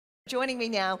Joining me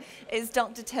now is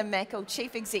Dr. Tim Mackle,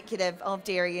 Chief Executive of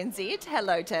DairyNZ.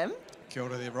 Hello, Tim. Kia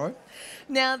ora there, Ro.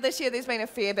 Now, this year there's been a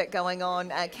fair bit going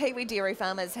on. Kiwi dairy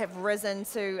farmers have risen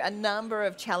to a number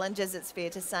of challenges, it's fair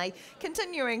to say,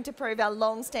 continuing to prove our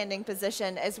long-standing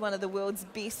position as one of the world's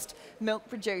best milk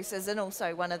producers and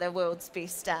also one of the world's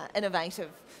best innovative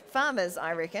farmers,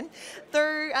 I reckon.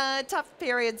 Through tough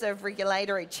periods of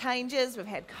regulatory changes, we've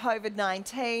had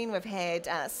COVID-19, we've had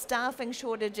staffing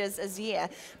shortages this year,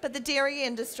 but the dairy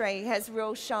industry has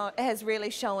really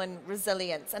shown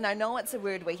resilience. And I know it's a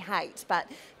word we hate, but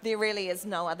there really is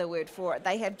no other word for it.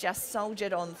 They have just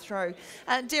soldiered on through.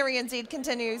 DairyNZ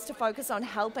continues to focus on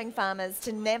helping farmers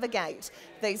to navigate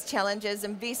these challenges,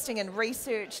 investing in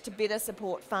research to better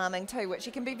support farming too, which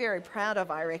you can be very proud of,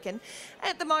 I reckon.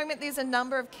 At the moment, there's a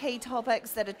number of key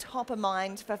topics that are top of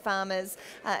mind for farmers,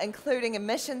 including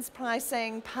emissions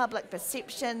pricing, public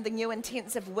perception, the new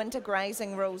intensive winter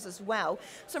grazing rules as well.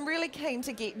 So I'm really keen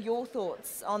to get your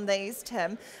thoughts on these,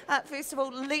 Tim. First of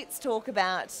all, let's talk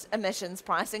about emissions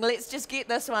pricing. Let's just get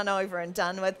this one over and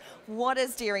done with. What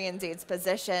is DairyNZ's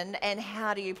position and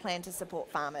how do you plan to support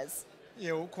farmers?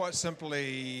 Yeah, well, quite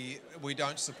simply, we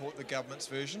don't support the government's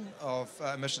version of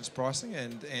emissions pricing,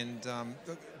 and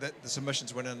the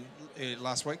submissions went in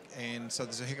last week, and so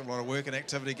there's a heck of a lot of work and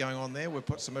activity going on there. We've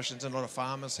put submissions in, a lot of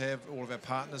farmers have, all of our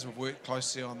partners have worked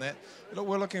closely on that. Look,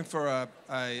 we're looking for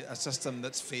a system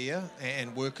that's fair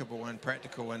and workable and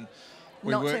practical, and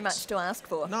not too much to ask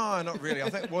for. No, not really. I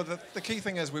think, well, the key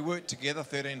thing is we worked together,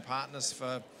 13 partners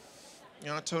for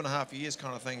 2.5 years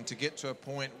kind of thing, to get to a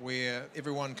point where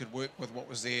everyone could work with what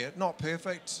was there. Not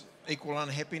perfect, equal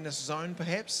unhappiness zone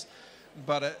perhaps,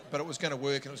 but it was going to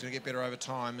work and it was going to get better over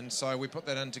time. And so we put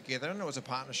that in together, and it was a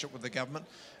partnership with the government.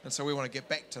 And so we want to get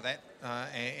back to that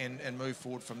and move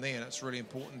forward from there. And it's really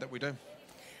important that we do.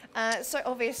 So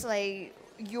obviously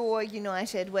you're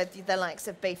united with the likes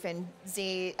of Beef and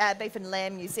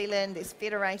Lamb New Zealand, there's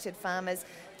federated farmers,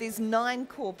 there's 9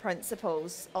 core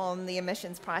principles on the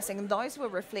emissions pricing, and those were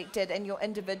reflected in your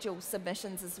individual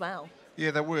submissions as well. Yeah,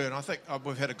 they were, and I think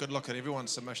we've had a good look at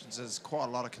everyone's submissions. There's quite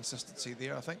a lot of consistency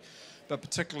there, I think, but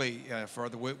particularly for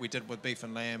the work we did with Beef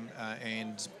and Lamb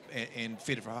and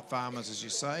fed farmers, as you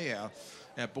say,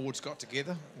 our boards got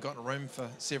together, got in a room for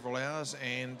several hours,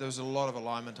 and there was a lot of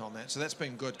alignment on that. So that's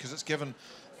been good because it's given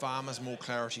farmers more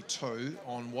clarity too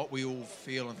on what we all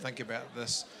feel and think about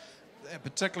this,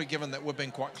 particularly given that we've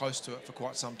been quite close to it for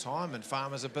quite some time, and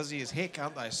farmers are busy as heck,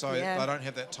 aren't they? So yeah, they don't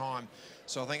have that time.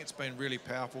 So I think it's been really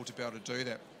powerful to be able to do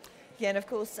that. Yeah, and of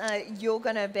course you're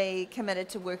going to be committed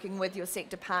to working with your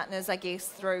sector partners, I guess,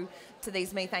 through to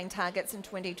these methane targets in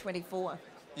 2024.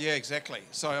 Yeah, exactly.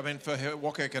 So, I mean, for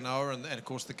Waka Kanoa and of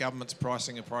course the government's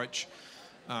pricing approach,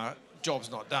 job's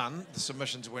not done. The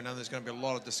submissions went in. There's going to be a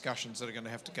lot of discussions that are going to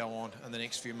have to go on in the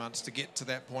next few months to get to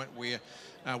that point where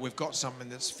we've got something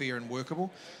that's fair and workable.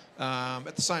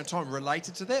 At the same time,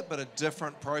 related to that, but a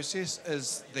different process,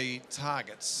 is the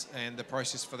targets and the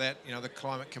process for that. The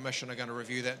Climate Commission are going to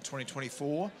review that in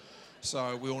 2024.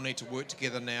 So we all need to work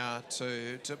together now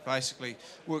to basically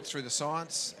work through the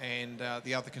science and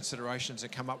the other considerations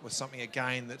and come up with something,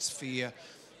 again, that's fair.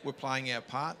 We're playing our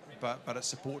part, but it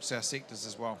supports our sectors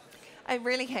as well. It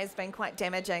really has been quite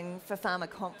damaging for farmer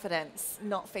confidence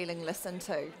not feeling listened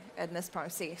to in this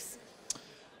process.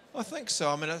 I think so.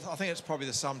 I mean, I think it's probably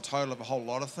the sum total of a whole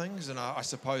lot of things, and I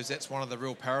suppose that's one of the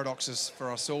real paradoxes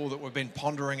for us all that we've been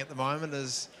pondering at the moment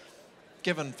is,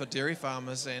 given for dairy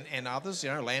farmers and others,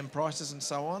 lamb prices and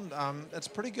so on, it's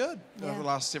pretty good over the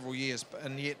last several years.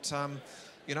 And yet,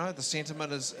 the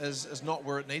sentiment is not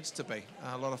where it needs to be.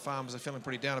 A lot of farmers are feeling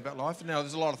pretty down about life. Now,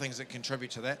 there's a lot of things that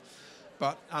contribute to that,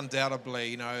 but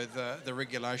undoubtedly, the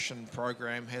regulation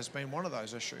program has been one of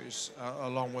those issues,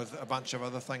 along with a bunch of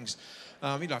other things.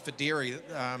 For dairy,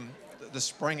 the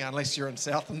spring, unless you're in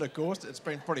Southland, of course, it's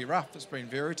been pretty rough. It's been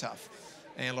very tough.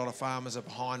 And a lot of farmers are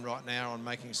behind right now on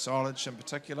making silage in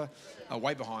particular,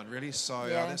 way behind really, so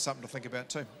that's something to think about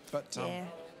too. But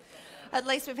at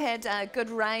least we've had good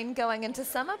rain going into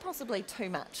summer, possibly too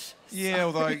much. Yeah,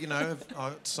 although, I'm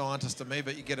a scientist to me,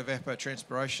 but you get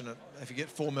evapotranspiration. If you get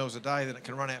 4 mils a day, then it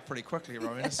can run out pretty quickly,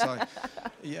 Rowena. So,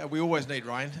 yeah, we always need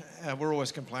rain. We're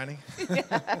always complaining.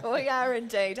 Yeah, we are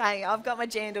indeed. Hey, I've got my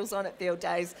jandals on at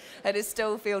Fieldays. It is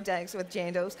still Fieldays with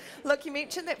jandals. Look, you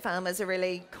mentioned that farmers are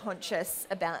really conscious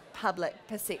about public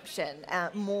perception,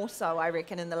 more so, I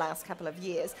reckon, in the last couple of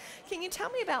years. Can you tell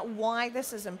me about why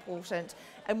this is important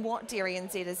and what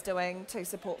DairyNZ is doing to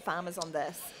support farmers on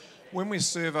this? When we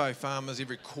survey farmers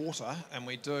every quarter, and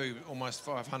we do almost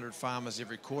 500 farmers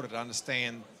every quarter to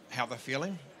understand how they're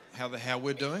feeling, how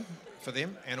we're doing for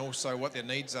them, and also what their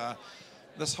needs are,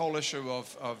 this whole issue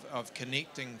of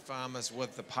connecting farmers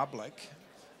with the public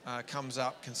comes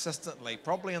up consistently,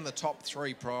 probably in the top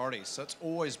 3 priorities. So it's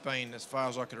always been, as far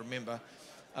as I can remember,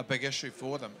 a big issue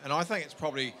for them. And I think it's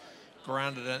probably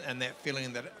grounded in that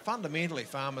feeling that fundamentally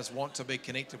farmers want to be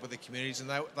connected with the communities, and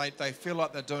they feel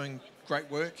like they're doing great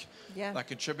work. Yeah. They're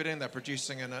contributing, they're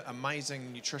producing an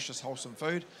amazing, nutritious, wholesome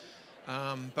food.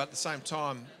 But at the same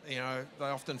time, they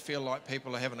often feel like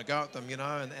people are having a go at them,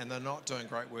 and they're not doing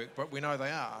great work. But we know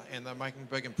they are, and they're making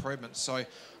big improvements. So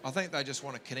I think they just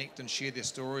want to connect and share their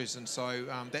stories, and so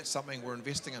that's something we're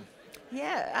investing in.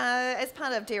 Yeah, as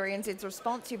part of DairyNZ's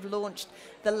response, you've launched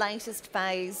the latest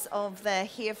phase of the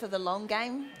Here for the Long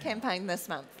Game campaign this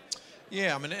month.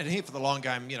 Yeah, and Here for the Long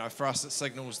Game, for us it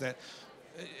signals that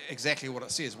exactly what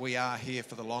it says. We are here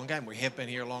for the long game. We have been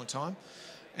here a long time.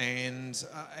 And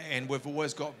we've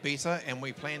always got better, and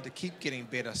we plan to keep getting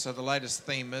better. So the latest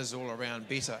theme is all around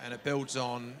better, and it builds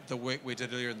on the work we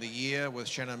did earlier in the year with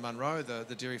Shannon Munro,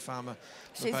 the dairy farmer.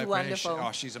 She's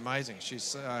wonderful. She's amazing.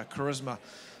 She's charisma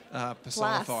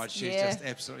personified. She's just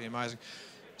absolutely amazing.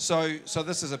 So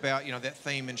this is about that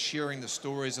theme and sharing the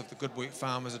stories of the good work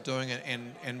farmers are doing,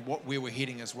 and where we're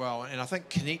heading as well. And I think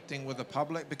connecting with the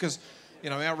public, because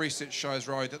our research shows,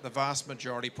 Ro, that the vast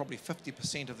majority, probably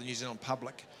 50% of the New Zealand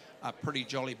public, are pretty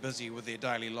jolly busy with their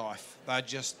daily life. They're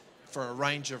just, for a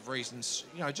range of reasons,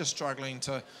 just struggling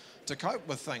to cope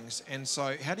with things. And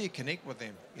so how do you connect with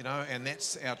them? And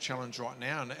that's our challenge right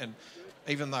now. And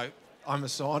even though I'm a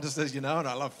scientist, as you know, and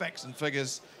I love facts and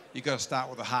figures, you've got to start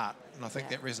with the heart. And I think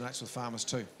that resonates with farmers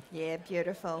too. Yeah,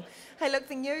 beautiful. Hey, look,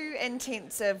 the new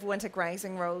intensive winter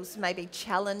grazing rules may be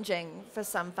challenging for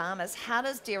some farmers. How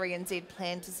does DairyNZ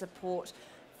plan to support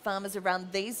farmers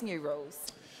around these new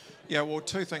rules? Yeah, well,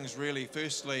 2 things really.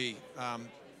 Firstly,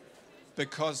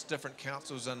 because different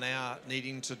councils are now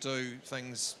needing to do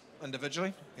things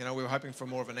individually, we were hoping for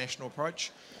more of a national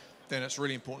approach, then it's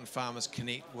really important farmers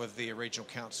connect with their regional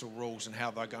council rules and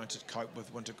how they're going to cope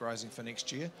with winter grazing for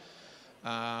next year.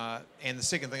 And the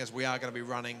second thing is we are going to be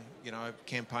running,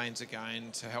 campaigns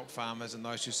again to help farmers and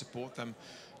those who support them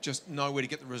just know where to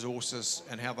get the resources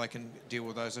and how they can deal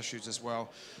with those issues as well.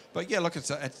 But yeah, look,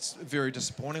 it's very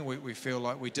disappointing. We feel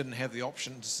like we didn't have the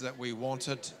options that we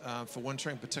wanted for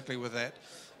wintering, particularly with that,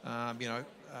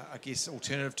 I guess,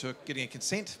 alternative to getting a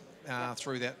consent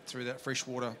through that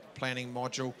freshwater planning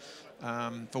module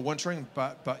for wintering.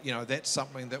 But that's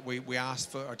something that we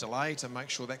asked for a delay to make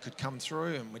sure that could come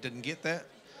through, and we didn't get that.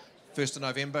 1st of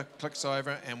November clicks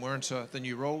over and we're into the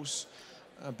new rules.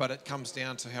 But it comes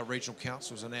down to how regional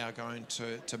councils are now going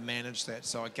to manage that.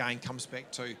 So again, comes back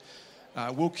to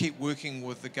we'll keep working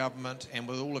with the government and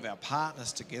with all of our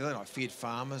partners together, like fed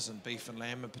farmers and beef and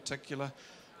lamb in particular,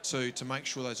 to make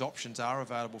sure those options are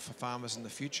available for farmers in the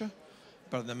future.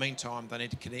 But in the meantime, they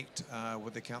need to connect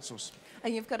with the councils.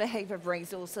 And you've got a heap of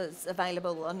resources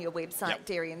available on your website,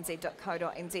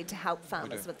 dairynz.co.nz, to help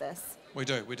farmers with this. We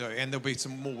do. And there'll be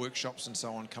some more workshops and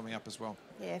so on coming up as well.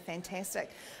 Yeah, fantastic.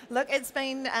 Look, it's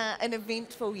been an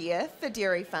eventful year for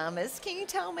dairy farmers. Can you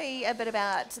tell me a bit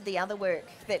about the other work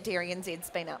that DairyNZ's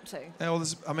been up to?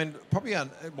 Absolutely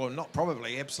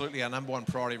our number 1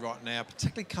 priority right now,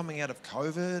 particularly coming out of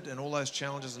COVID and all those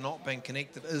challenges of not being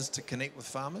connected, is to connect with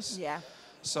farmers. Yeah.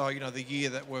 So, the year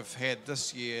that we've had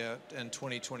this year in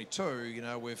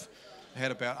 2022, we've had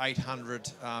about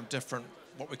 800 different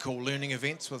what we call learning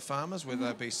events with farmers, whether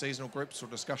they be seasonal groups or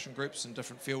discussion groups and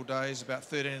different field days. About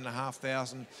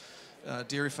 13,500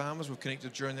 dairy farmers we've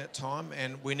connected during that time,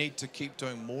 and we need to keep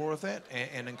doing more of that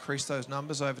and increase those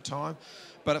numbers over time.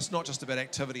 But it's not just about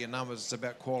activity and numbers, it's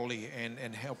about quality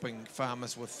and helping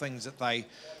farmers with things that they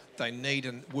need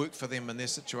and work for them in their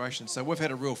situation. So we've had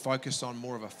a real focus on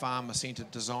more of a farmer-centred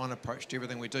design approach to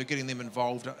everything we do, getting them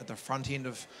involved at the front end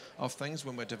of things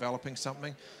when we're developing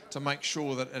something to make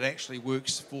sure that it actually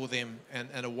works for them and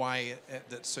in a way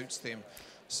that suits them.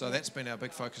 So that's been our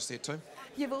big focus there too.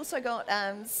 You've also got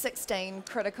 16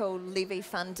 critical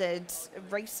levy-funded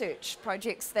research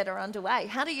projects that are underway.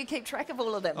 How do you keep track of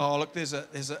all of them? Oh, look, there's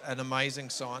an amazing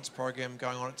science program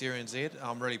going on at DairyNZ.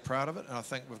 I'm really proud of it, and I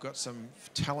think we've got some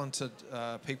talented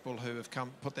people who have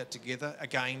put that together.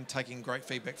 Again, taking great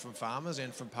feedback from farmers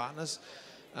and from partners.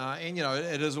 And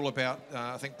it is all about,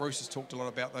 I think Bruce has talked a lot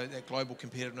about that global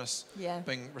competitiveness,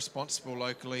 being responsible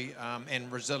locally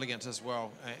and resilient as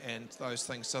well, and those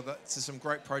things. So there's some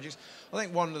great projects. I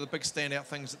think one of the big standout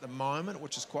things at the moment,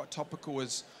 which is quite topical,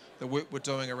 is the work we're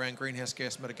doing around greenhouse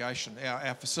gas mitigation.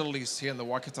 Our facilities here in the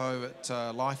Waikato at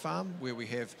Lai Farm, where we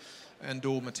have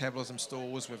indoor metabolism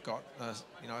stores. We've got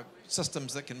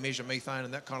systems that can measure methane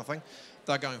and that kind of thing.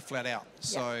 They're going flat out.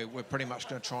 So we're pretty much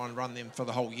going to try and run them for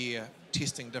the whole year,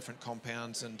 testing different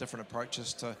compounds and different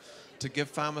approaches to give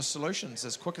farmers solutions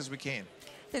as quick as we can.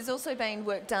 There's also been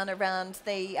work done around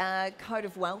the Code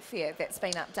of Welfare that's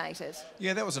been updated.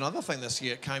 Yeah, that was another thing this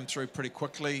year. It came through pretty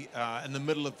quickly in the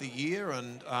middle of the year,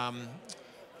 and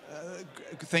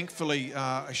thankfully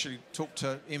I actually talked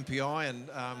to MPI,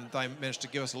 and they managed to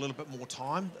give us a little bit more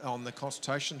time on the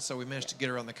consultation, so we managed to get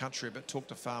around the country a bit, talk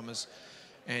to farmers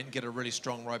and get a really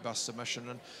strong, robust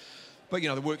submission. But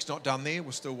the work's not done there.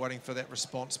 We're still waiting for that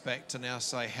response back to now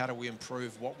say how do we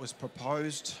improve what was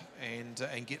proposed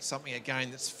and get something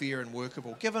again that's fair and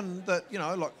workable. Given that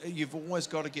look, you've always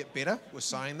got to get better. We're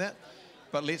saying that,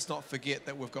 but let's not forget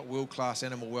that we've got world-class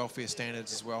animal welfare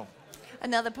standards as well.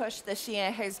 Another push this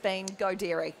year has been Go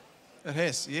Dairy. It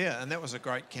has, yeah, and that was a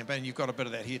great campaign. You've got a bit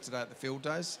of that here today at the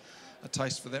Fieldays. A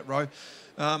taste for that, Row.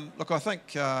 Look, I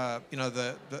think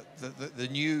the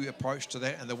new approach to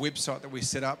that and the website that we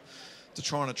set up to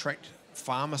try and attract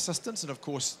farm assistance, and of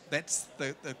course that's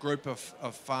the group of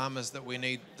farmers that we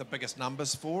need the biggest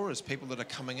numbers for, is people that are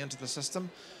coming into the system.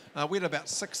 We had about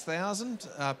 6,000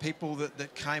 people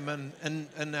that came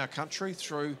in our country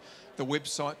through the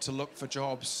website to look for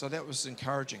jobs, so that was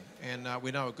encouraging, and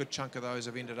we know a good chunk of those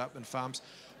have ended up in farms,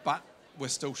 but we're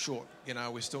still short.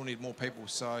 We still need more people,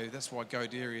 so that's why Go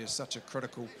Dairy is such a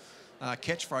critical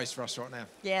catchphrase for us right now.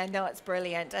 Yeah, no, it's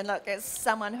brilliant. And look, as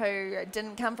someone who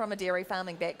didn't come from a dairy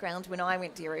farming background, when I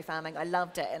went dairy farming, I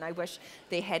loved it, and I wish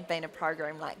there had been a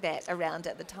program like that around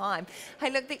at the time. Hey,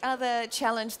 look, the other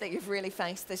challenge that you've really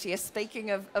faced this year,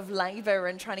 speaking of labour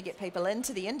and trying to get people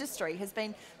into the industry, has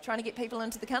been trying to get people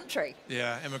into the country.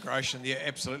 Yeah, immigration, yeah,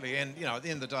 absolutely. And, at the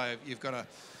end of the day, you've got to...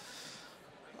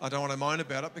 I don't want to moan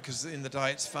about it, because at the end of the day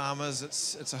it's farmers,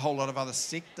 it's a whole lot of other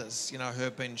sectors, who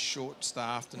have been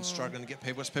short-staffed and struggling to get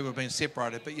people. It's people who have been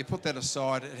separated. But you put that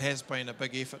aside, it has been a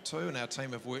big effort too, and our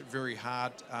team have worked very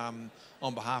hard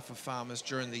on behalf of farmers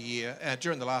during the year,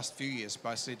 during the last few years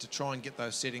basically, to try and get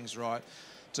those settings right,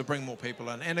 to bring more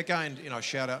people in. And again,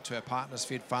 shout out to our partners,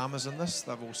 Fed Farmers, in this.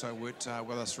 They've also worked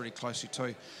with us really closely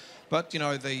too. But,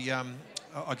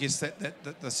 I guess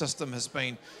that the system has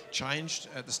been changed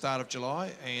at the start of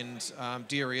July, and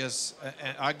dairy is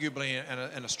arguably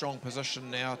in a strong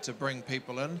position now to bring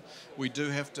people in. We do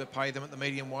have to pay them at the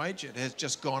median wage. It has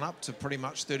just gone up to pretty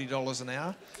much $30 an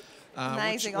hour.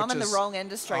 Amazing. I'm in the wrong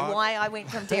industry. Why I went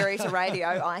from dairy to radio,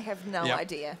 I have no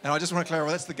idea. And I just want to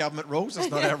clarify, that's the government rules, it's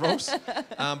not our rules.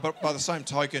 But by the same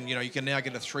token, you can now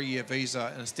get a 3-year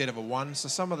visa instead of a 1. So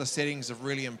some of the settings have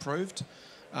really improved.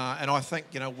 And I think,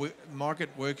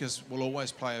 migrant workers will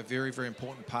always play a very, very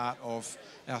important part of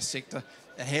our sector.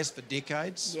 It has for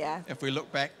decades. Yeah. If we look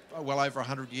back well over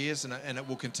 100 years, and it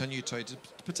will continue to,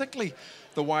 particularly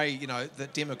the way,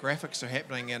 that demographics are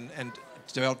happening in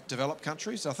developed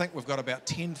countries. I think we've got about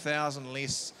 10,000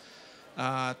 less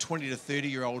 20 to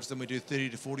 30-year-olds than we do 30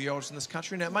 to 40-year-olds in this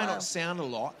country. Now, it may not sound a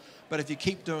lot, but if you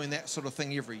keep doing that sort of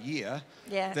thing every year,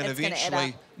 then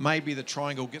eventually maybe the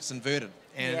triangle gets inverted.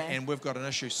 And we've got an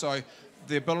issue. So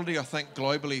the ability, I think,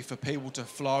 globally for people to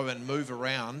flow and move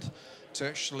around, to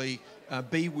actually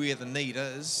be where the need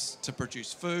is, to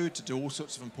produce food, to do all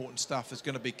sorts of important stuff, is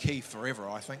going to be key forever,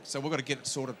 I think. So we've got to get it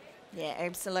sorted. Yeah,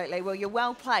 absolutely. Well, you're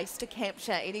well placed to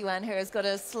capture anyone who has got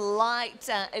a slight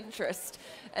interest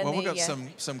in we've got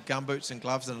some gumboots and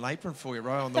gloves and an apron for you,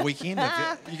 Ro, on the weekend.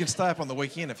 You can stay up on the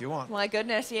weekend if you want. My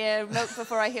goodness, yeah. Look,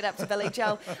 before I head up to Billy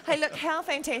Joel. Hey, look, how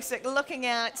fantastic. Looking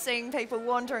out, seeing people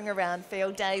wandering around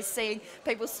Fieldays, seeing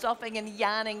people stopping and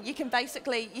yarning. You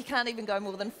can't even go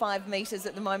more than 5 metres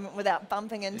at the moment without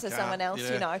bumping into someone else,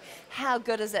 How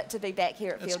good is it to be back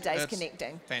here at Fieldays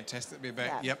connecting? Fantastic to be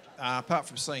back, yep. Apart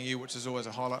from seeing you, which is always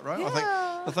a highlight, Ro. I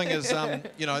think the thing is,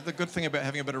 the good thing about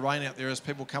having a bit of rain out there is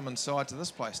people come inside to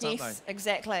this place, don't they? Yes,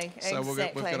 exactly. So we've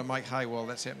got to make hay while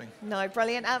that's happening. No,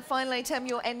 brilliant. Finally, Tim,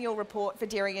 your annual report for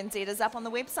DairyNZ is up on the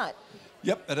website.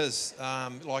 Yep, it is.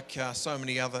 Like so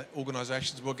many other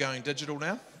organisations, we're going digital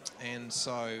now, and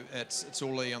so it's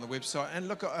all there on the website. And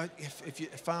look,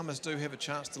 if farmers do have a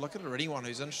chance to look at it, or anyone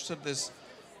who's interested, there's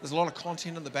a lot of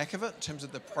content in the back of it in terms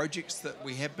of the projects that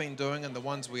we have been doing and the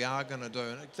ones we are going to do.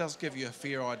 And it does give you a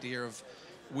fair idea of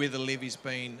where the levy's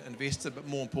been invested, but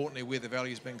more importantly, where the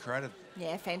value's been created.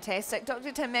 Yeah, fantastic.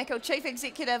 Dr. Tim Mackle, Chief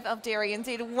Executive of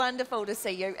DairyNZ, wonderful to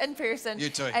see you in person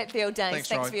at Fieldays.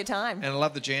 Thanks for your time. And I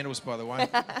love the jandals, by the way.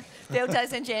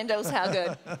 Fieldays and jandals, how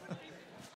good.